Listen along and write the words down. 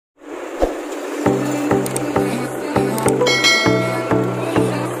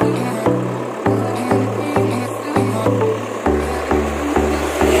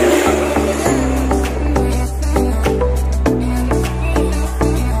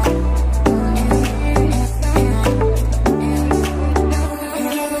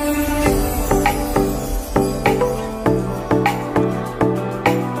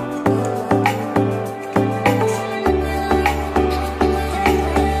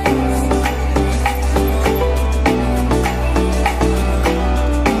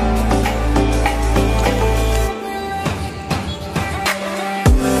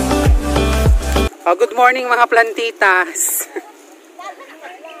Oh, good morning mga plantitas.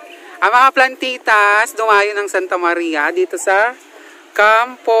 Ang mga plantitas, dumayo ng Santa Maria dito sa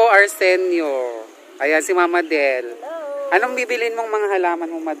Campo Arsenio. Ayan si Mama Del. Hello. Anong bibilin mong mga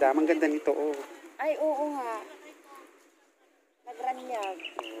halaman mo, madam? Ang ganda nito, oh. Ay, oo nga. Nagranyag.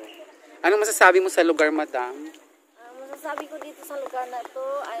 Anong masasabi mo sa lugar, madam? Masasabi ko dito sa lugar na to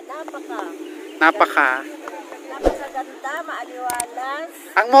ay napakaganda, maaliwalas.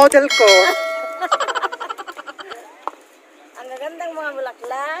 Ang model ko. Ang gagandang mga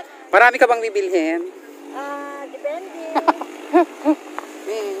bulaklak. Marami ka bang bibilhin? Depende.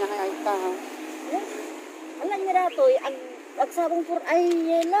 Nakakay ka. Alam niya na to, agsabong pur ay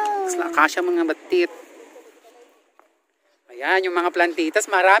yelo. Kasya mga batit. Ayan, yung mga plantitas,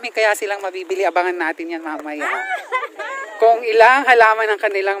 marami kaya silang mabibili. Abangan natin yan mamaya. Kung ilang halaman ang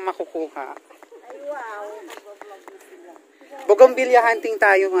kanilang makukuha. Ay, wow. Bougenvilla hunting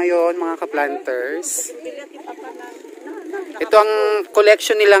tayo ngayon, mga ka-planters. Ito ang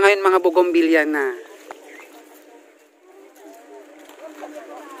collection nila ngayon, mga Bougenvilla na.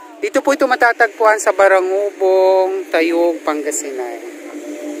 Dito po ito matatagpuan sa Bagong, Tayog, Pangasinan.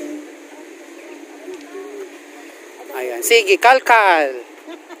 Ayan, sige, kalkal.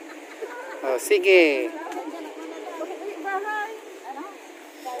 Oh, sige.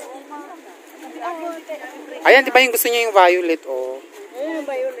 Ayan, di ba yung gusto niya yung violet, oh? Yung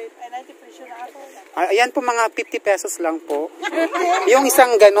violet. Ay, 90 presyo na ako. Ayan po, mga 50 pesos lang po. Yung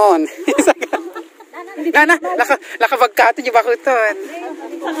isang ganon. Nana, lakabagkato niyo ba ko ito?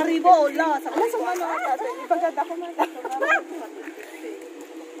 Sa karibo, ulo. Sa karibo, ano? Ipagad ako man.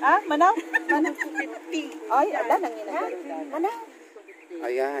 Manaw? Manaw 50. Ay, ala, nanginagalo. Manaw?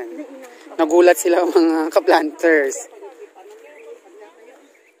 Ayan. Nagulat sila mga ka-planters.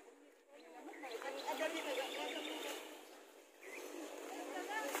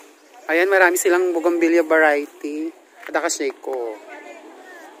 Ayan, marami silang Bougenvilla variety. Kadaka ko.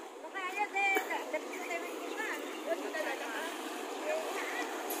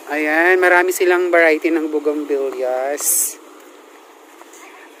 Ayan, marami silang variety ng Bougenvillas.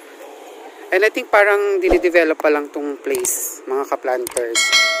 And I think parang dinidevelop pa lang tong place, mga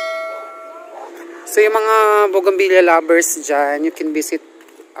ka-planters. So yung mga Bougenvilla lovers dyan, you can visit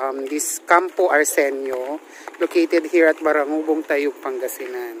this Campo Arsenio, located here at Bagong, Tayog,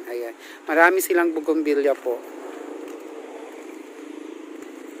 Pangasinan. Ayan. Marami silang Bougenvilla po.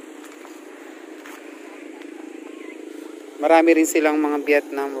 Marami rin silang mga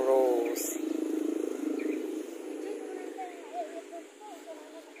Vietnam rose.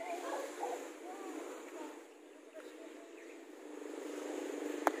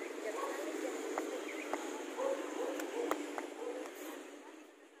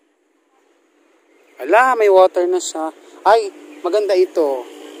 Ala, may water na siya. Ay, maganda ito.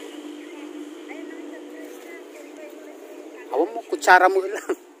 Awan mo, kutsara mo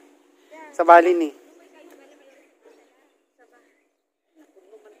lang. Sa bali ni.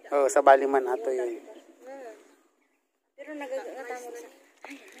 Oh, sa bali man ato yun. Pero nagagamot sa...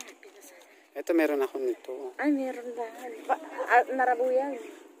 Ito meron ako nito. Ay, meron ba? Narabuyan.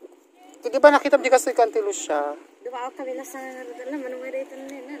 Di ba nakita mo di kasi kantilo siya? Di ba ako kabila sa naradala? Manong may rito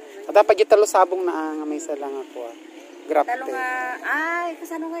nila. Dapat gitalo sabong na nga may salang ako. Grafte. Talo nga, ay,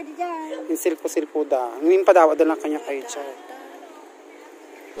 kasano nga di dyan? Yung silpo-silpo da. Ngayon pa daw, lang kanya kayo dyan.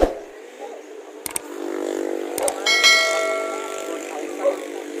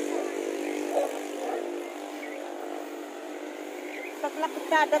 Paglakot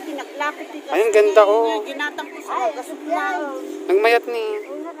ka dati, naglakot ka. Ay, ang ganda oh. Ginatang ko sa gasot na. Nagmayat ni.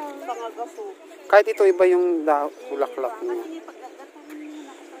 Pangagaso. Kahit ito iba yung bulaklak niya.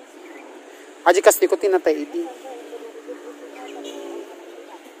 Aji kasi ko tinatay idi.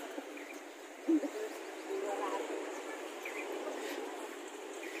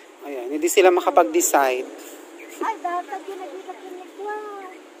 Ayan, hindi sila makapag-decide. Ay, dapat ginagigit ko.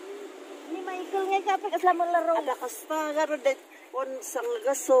 Ni Michael nga kapag aslam mo laro. Ada kasta, garo det. On sang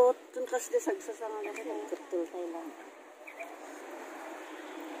gasot, tun kas de sagsasang na kertul Thailand.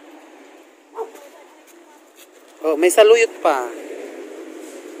 Oh, may saluyot pa.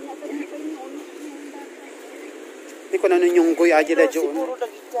 Hindi ko na nun yung goy aji da dyan. Siguro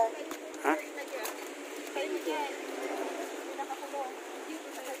lagi dyan. Ha?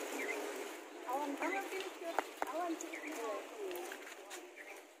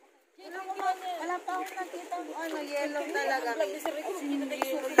 Wala pa akong nakita ano, yellow talaga.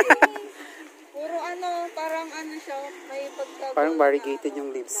 Puro ano, parang ano siya, may pagkabot. Parang variegated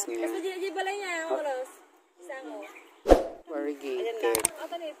yung leaves niya. Di balay niya, malos. Isango. Variegated.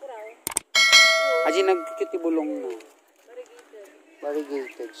 Ako na ipuraw. Aji nagkitibulong na. Variegated.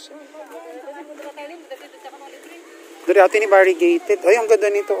 Variegated siya. Dari ato ni variegated. Ay, ang ganda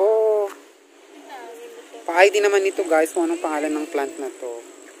nito. Oh. Pa-ID naman nito guys kung anong pangalan ng plant na to.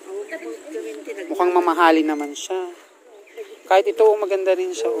 Mukhang mamahali naman siya. Kahit ito, maganda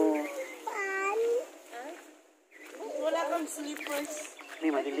rin siya. Oh. Wala kang slippers. May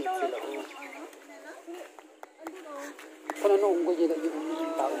maliliit sila. Oh. Kung ano, unggoy yun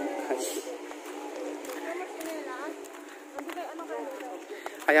yung tao.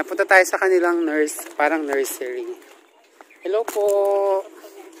 Kaya punta tayo sa kanilang parang nursery. Hello po.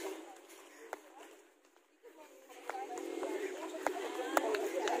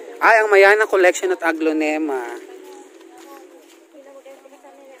 Ay, ang mayana collection at aglonema.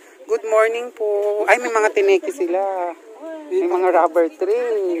 Good morning po. Ay, may mga tineki sila. May mga rubber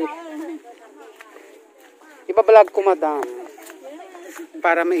tree. Ibabalag ko, madam.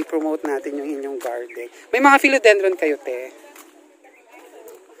 Para mai-promote natin yung inyong garden. May mga philodendron kayo, te.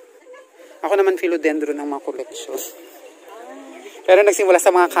 Ako naman philodendron ng mga collection. Pero nagsimula sa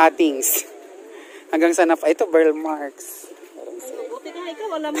mga cuttings. Hanggang sa ito, burl marks. Buti ka,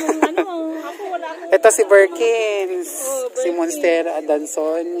 ikaw, wala mong ano. Ako, wala akong... Ito si Birkins. Si Monstera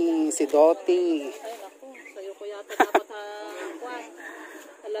Adansoni. Si Dottie. Ay, naku. Sa'yo ko yata dapat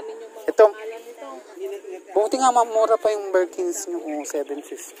alamin yung mga Ito. pangalan nito. Buti nga mamura pa yung Birkins nyo.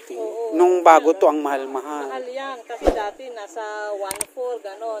 750. Nung bago to, ang mahal-mahal. Mahal yan. Kasi dati nasa 1.4,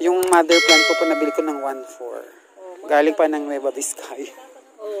 gano'n. Yung mother plant ko po, nabili ko ng 1.4. Galing pa ng Nueva Vizcaya.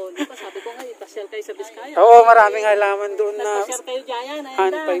 Oo, di ba sabi ko nga, ipasyal kayo sa Biskaya. Oo, maraming halaman doon na. Nagpasyal kayo dyan,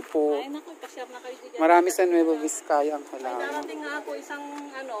 Hanpay po. Ay, naku, ipasyal na kayo dyan. Marami sa Nueva Vizcaya ang Ay, halaman. darating nga ako isang,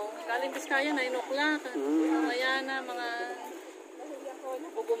 galing Biskaya na inuklak. Mayana, mga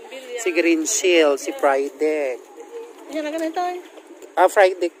Bougenvilla. Si Green Shield, si Friday. Yan na ganito eh.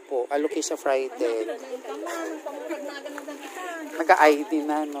 Friday po. Alocasia Friday. Nag-ID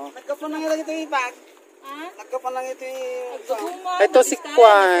na, no? Nagkapunang ito yung bag. Nagkapunang ito yung... Ito si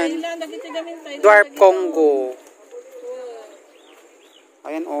Kwan. Dwarf Congo.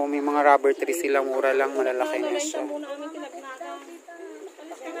 Ayan, oh, may mga rubber tree sila. Mura lang, malalaki na siya.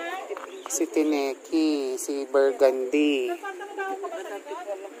 Si Tineki, si Burgundy.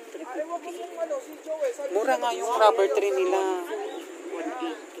 Mura nga yung rubber tree nila.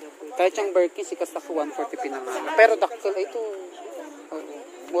 Kahit yung Birkin, si Kastaku 140 pinamana. Pero daktil, ito.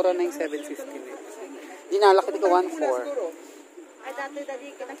 Mura na yung 750 nila. Dinalaki ka 1.4.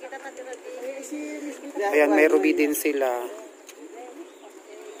 Ayan, may ruby din sila.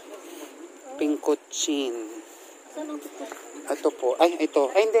 Pinkutchin. Ito po. Ay,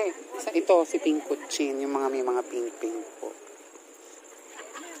 ito. Ay, hindi. Ito, si Pinkutchin. Yung mga may mga pink-pink po.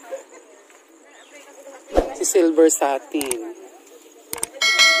 Si Silver Satin.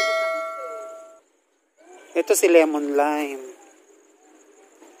 Ito si Lemon Lime.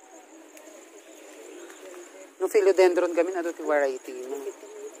 No philodendron kami na ito variety no.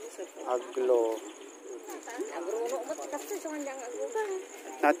 Aglo.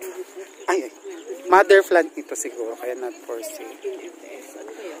 Not, ay, mother plant ito siguro kaya not for sale.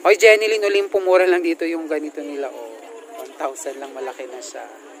 Oy, Jenny Lynn, Olimpo, mura lang dito yung ganito nila. 1,000 lang, malaki na siya.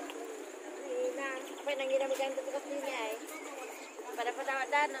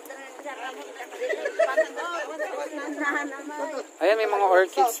 Ayan, may mga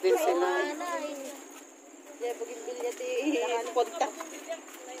orchids din sila. Bougenvilla di punta.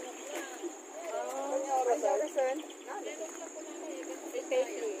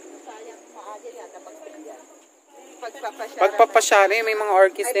 Pagpapasyari, may mga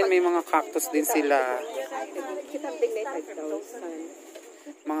orchids din, may mga cactus din sila.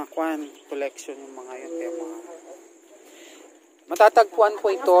 Mga collection yung mga yun. Mga matatagpuan po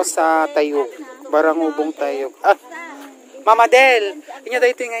ito sa Tayog. Barangubong Tayog. Mama Del! Inya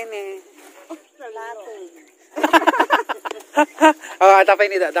dahi ito ngayon eh.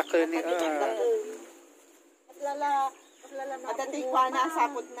 Atapay ni Dadak ko ni. Adating kwa na,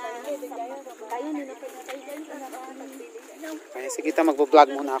 sapot na. Kaya sige ta,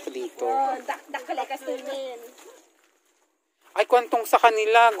 magbo-vlog muna ako dito. Ay, kwantong sa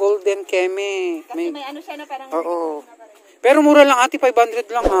kanila, golden keme. Kasi may ano siya na parang... Oo. Pero mura lang ati,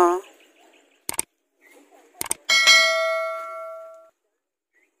 500 lang ha.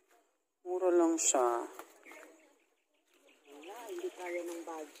 Mura lang siya. Hindi kaya ng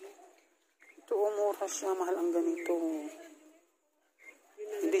budget. Ito, mura siya. Mahal ang ganito.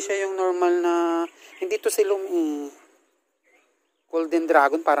 Hindi siya yung normal na... Hindi to silong Golden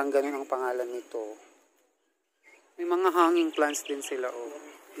Dragon, parang ganun ang pangalan nito. May mga hanging plants din sila.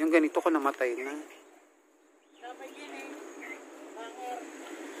 Yung ganito ko namatay na.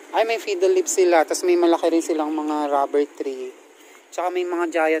 Ay, may fiddle leaf sila. Tapos may malaki rin silang mga rubber tree. Tsaka may mga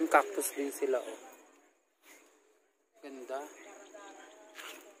giant cactus din sila, oh. Ganda.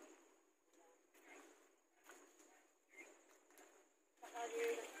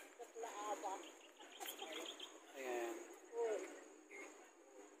 Ayan.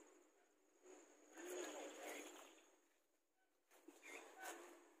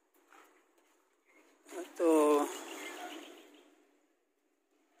 Ito.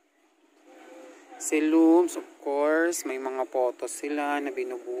 Si Looms, of course. May mga photos sila na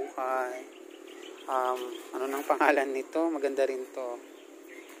binubuhay. Ano nang pangalan nito? Maganda rin to.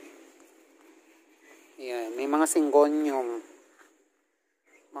 Ayan. May mga singgonyum.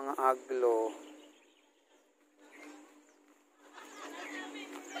 Mga aglo.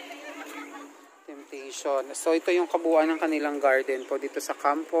 Temptation. So, ito yung kabuuan ng kanilang garden po dito sa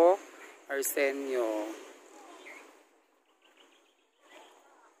Campo Arsenio.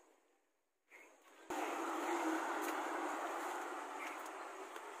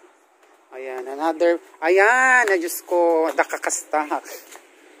 Ayan, another. Ayan, Diyos ko, nakakasta.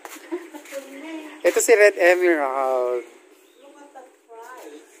 Ito si Red Emerald.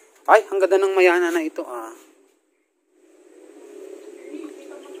 Ay, ang ganda ng mayana na ito, ah.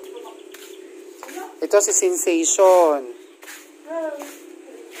 Ito si Sensation.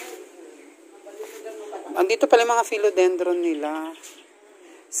 Andito pala mga philodendron nila.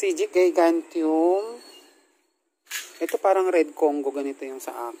 Si Gigantium. Ito parang Red Congo, ganito yung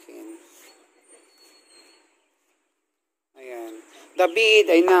sa akin. Ayan. David,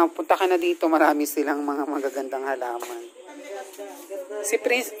 ay na, punta ka na dito. Marami silang mga magagandang halaman. Si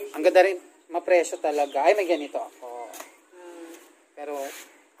Prince, ang ganda rin, mapresyo talaga. Ay, may ganito ako. Pero,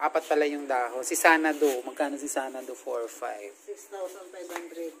 4 pala yung dahon. Si Sanado, magkano si Sanado? 4-5.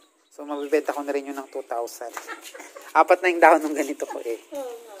 6,500. So, mabibenta ko na rin yun ng 2,000. 4 na yung dahon ng ganito ko eh.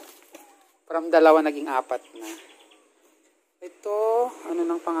 From 2 naging 4 na. Ito, ano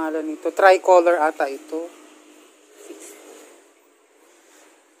nang pangalan nito? Tricolor ata ito.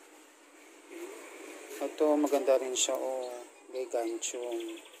 Ito, maganda rin siya, oh.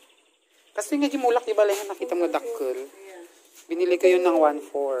 Gigantium. Kasi nga gimulak, di ba lang nakita mo dakkel? Binili ko yun ng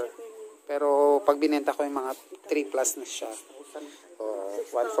 1,400. Pero pag binenta ko yung mga 3 plus na siya. Oh,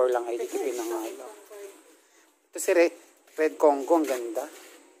 1,400 lang ay dikipin na nga. Ito si Red Congo, ang ganda.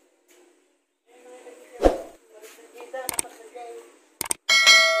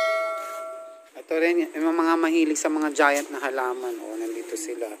 Ito rin, yung mga mahilig sa mga giant na halaman. Oh, nandito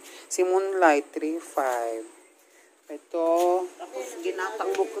sila. Si Moonlight, 3,500. Ito. Tapos ginatang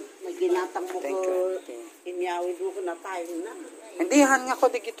mo ko, may ginatang mo ko. Inyawid mo ko na tayo na. Hindi, hanga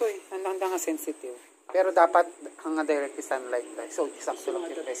ko digito eh. Handa nga sensitive. Pero dapat hanga directly sunlight tayo. So, isang sulok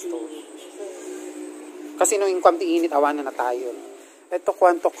yung pesto. Kasi nung income di init, awanan na tayo. Ito,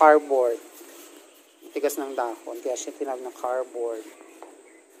 kwanto cardboard. Tigas ng dahon. Kaya siya tinawag na cardboard.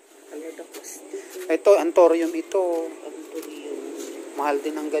 Ito, anthurium ito. Mahal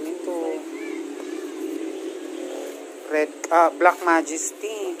din ang ganito. Black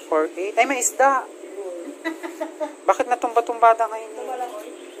Majesty, 4,800. Ay, may isda. Bakit natumba-tumbada ngayon?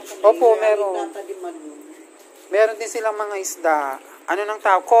 Opo, meron. Meron din silang mga isda. Ano nang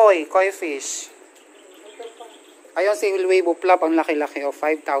tao? Koi fish. Ayun si Wilwebo Plop, ang laki-laki of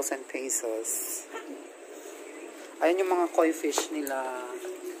 5,000 pesos. Ayun yung mga koi fish nila.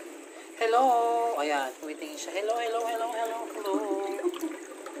 Hello! Ayan, tumitingin siya. Hello.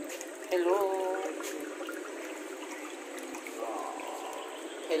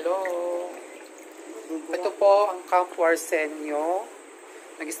 Ito po ang Campo Arsenio.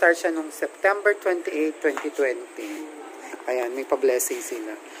 Nag-start siya noong September 28, 2020. Ayan, may pa-blessing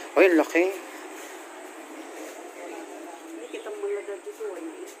sila. O, yun, laki.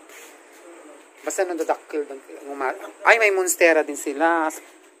 Basta nadadakil. Ay, may monstera din sila.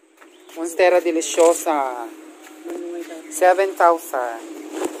 Monstera deliciosa.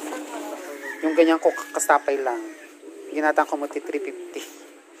 7,000. Yung ganyan ko kasapay lang. Ginatang ko mo 350.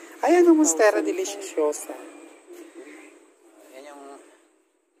 Ayan ang monstera deliciosa. Yan yung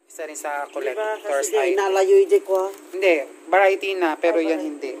isa rin sa collector's item. Nalayo ije ko. Hindi, variety na, pero yan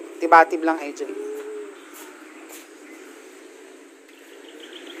hindi. Tibatib lang AJ.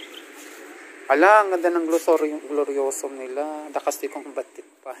 Ala, ang ganda ng gloriosum nila. Dakas di kong batit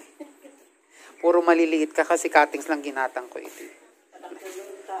pa. Puro maliliit ka kasi cuttings lang ginatang ko ito.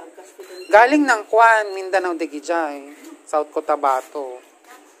 Galing ng Kwan, Mindanao de Gijay, South Cotabato.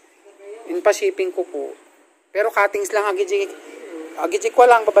 In pa shipping ko po. Pero cuttings lang, agijik ko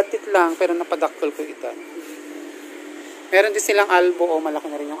lang, babatit lang, pero napadakkel ko ito. Meron din silang albo, malaki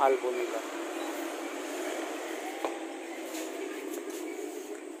na rin yung albo nila.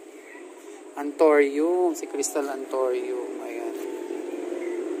 Anthurium, si Crystal Anthurium, ayan.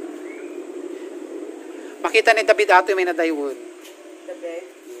 Makita ni David ato may nadaywon. David?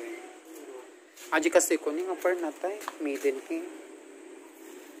 Aji kasi ko ni nga fern natay. Maiden king.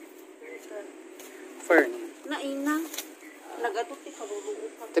 Fern. Naina. Nagatuti ka buluo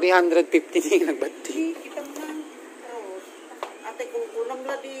ka. 350 ni nagbati. Kita mo na. Ate kung kunam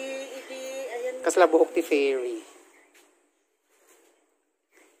la di ayan. Kasla buhok ti fairy.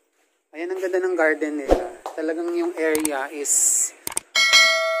 Ayan ang ganda ng garden nila. Talagang yung area is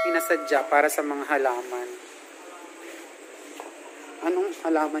pinasadya para sa mga halaman. Anong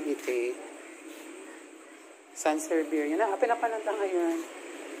halaman ite? Sansevieria. Yan na, pinapananda ngayon.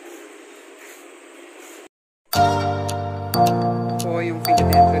 Ito yung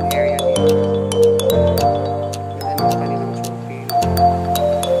philodendron area nila. Ganda ng kanilang trophy.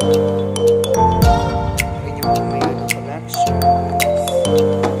 Ayan yung mga mayana collection.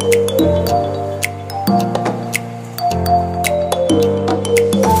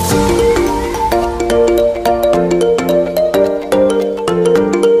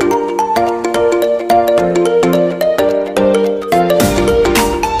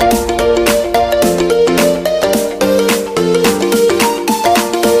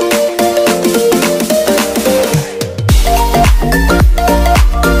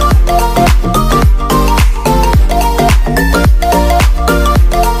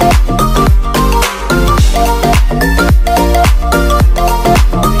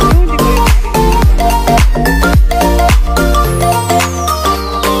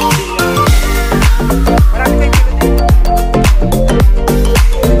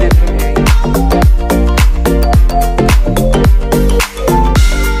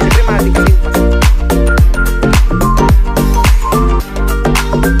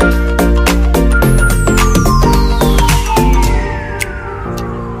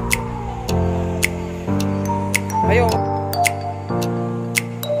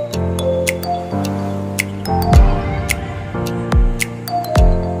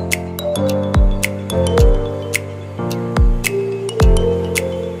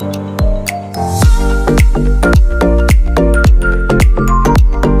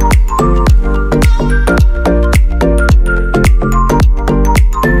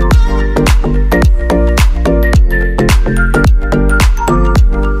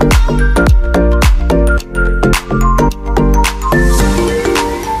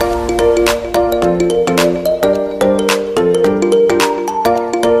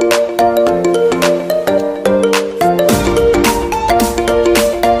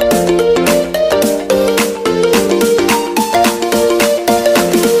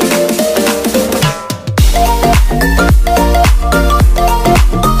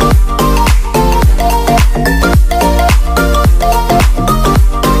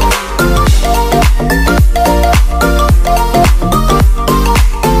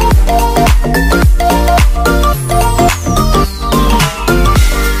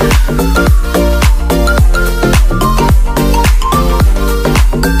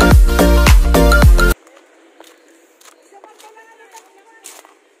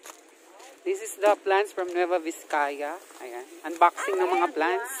 The plants from Nueva Vizcaya. Ayan. Unboxing ng mga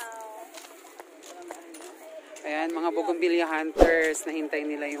plants. Ayan, mga Bougenvilla hunters. Nahintay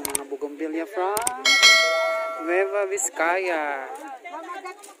nila yung mga Bougenvilla from Nueva Vizcaya.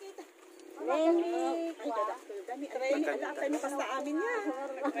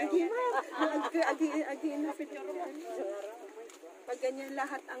 Pag ganyan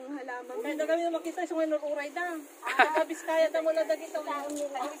lahat ang halaman. Kaya kami na makita sa mga uray da. Sa Biskaya da mo na da dito.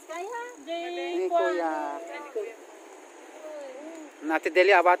 Biskaya? Ni Kuya. Nati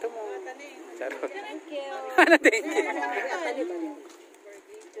Deli, abato mo. Charot. Thank you. Thank you.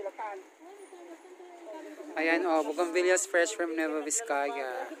 Ayan o, Bougenvillas fresh from Nueva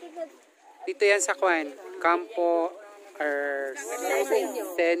Vizcaya. Dito yan sa Kwan. Campo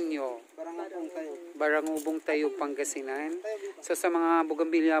Arsenio. Barangubong tayo, Pangasinan. So sa mga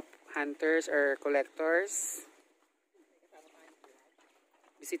Bougenvilla hunters or collectors,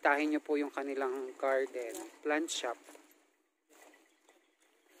 bisitahin nyo po yung kanilang garden, plant shop.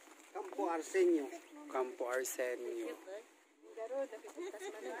 Campo Arsenio. Campo Arsenio.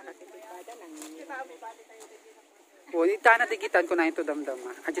 O, ita na tigitan ko na ito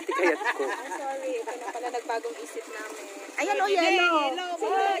damdama. Adyo tikayat ko. Sorry, ito na pala nagbagong isip namin. Ayan o, yellow.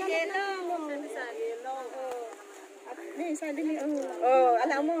 Yellow. Oh,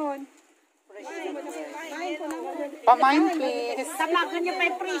 alam mo. Pamain, please. Tapakan niyo pa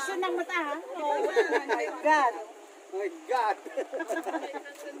yung presyo ng mata, ha? Oh my God. My God.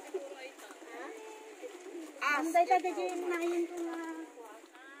 Anday tayo dyan na yun ko nga.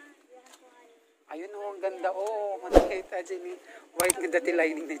 Ayun o, ang ganda o. Manakita dyan eh. White ganda ti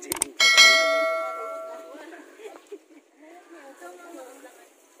lining na dyan.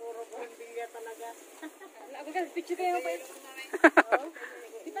 Picture kayo pa ito.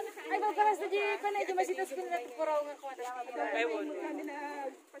 Ay, magkalas na dyan ka na. Ito masitas ko na puraw nga ko. Ay, won.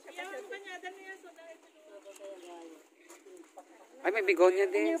 Ay, may bigonya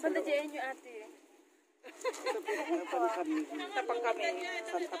din. Ano ba na dyan yung ate? Tapang kami.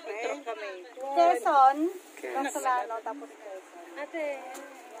 Santa Fe. Quezon. Casolano. Tapos Quezon. Ate.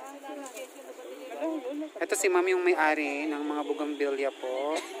 Ito si ma'am yung may-ari ng mga Bougenvilla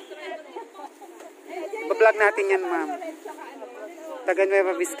po. Iba-vlog natin yan, ma'am. Taga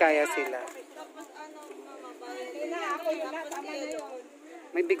Nueva Vizcaya sila.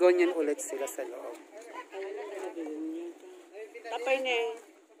 May bigonyan ulit sila sa loob. Tapay na eh.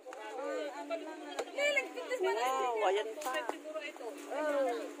 Wow, ayan pa.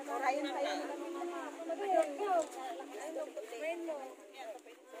 Orayan pa yun.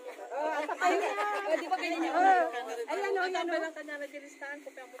 Di ba ganyan yun? Ayan o, yan o.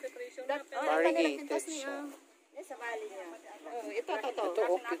 Variegated siya. Sa bali niya. Ito. Ito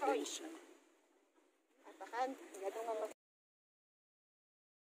okay din siya. Atakan.